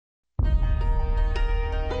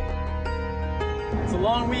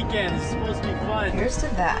long weekend. It's supposed to be fun. Here's to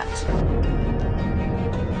that.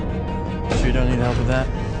 Sure you don't need help with that?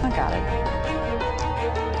 I got it.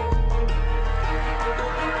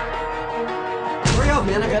 Hurry up,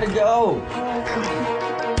 man, I gotta go.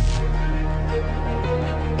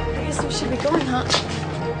 I guess we should be going, huh?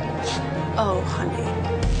 Oh, honey.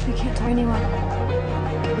 We can't tell anyone.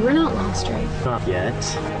 We're not lost, right? Not yet.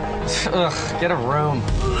 Ugh, get a room.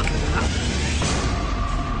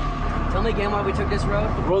 Tell me again why we took this road?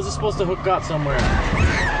 The roads are supposed to hook up somewhere.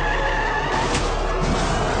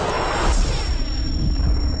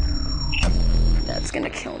 That's gonna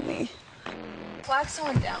kill me. Flag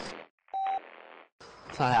someone down.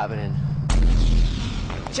 It's not happening.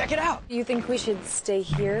 Check it out! You think we should stay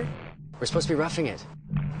here? We're supposed to be roughing it.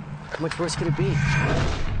 How much worse could it be?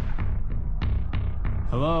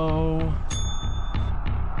 Hello?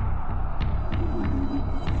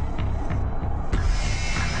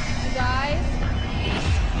 Guys?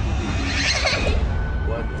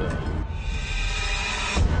 What the?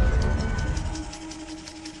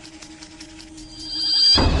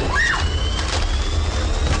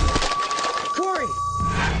 Corey!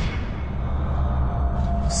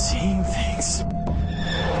 Seeing things.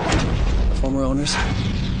 The former owners,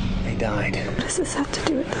 they died. What does this have to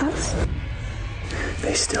do with us?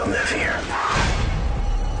 They still live here.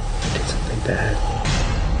 Did something bad.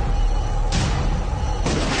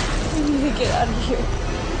 We need to get out of here.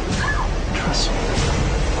 Trust me.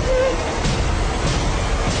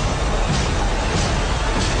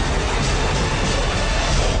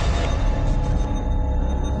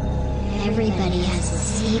 Everybody has a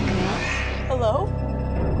secret. Hello?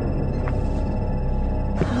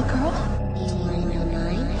 Little girl?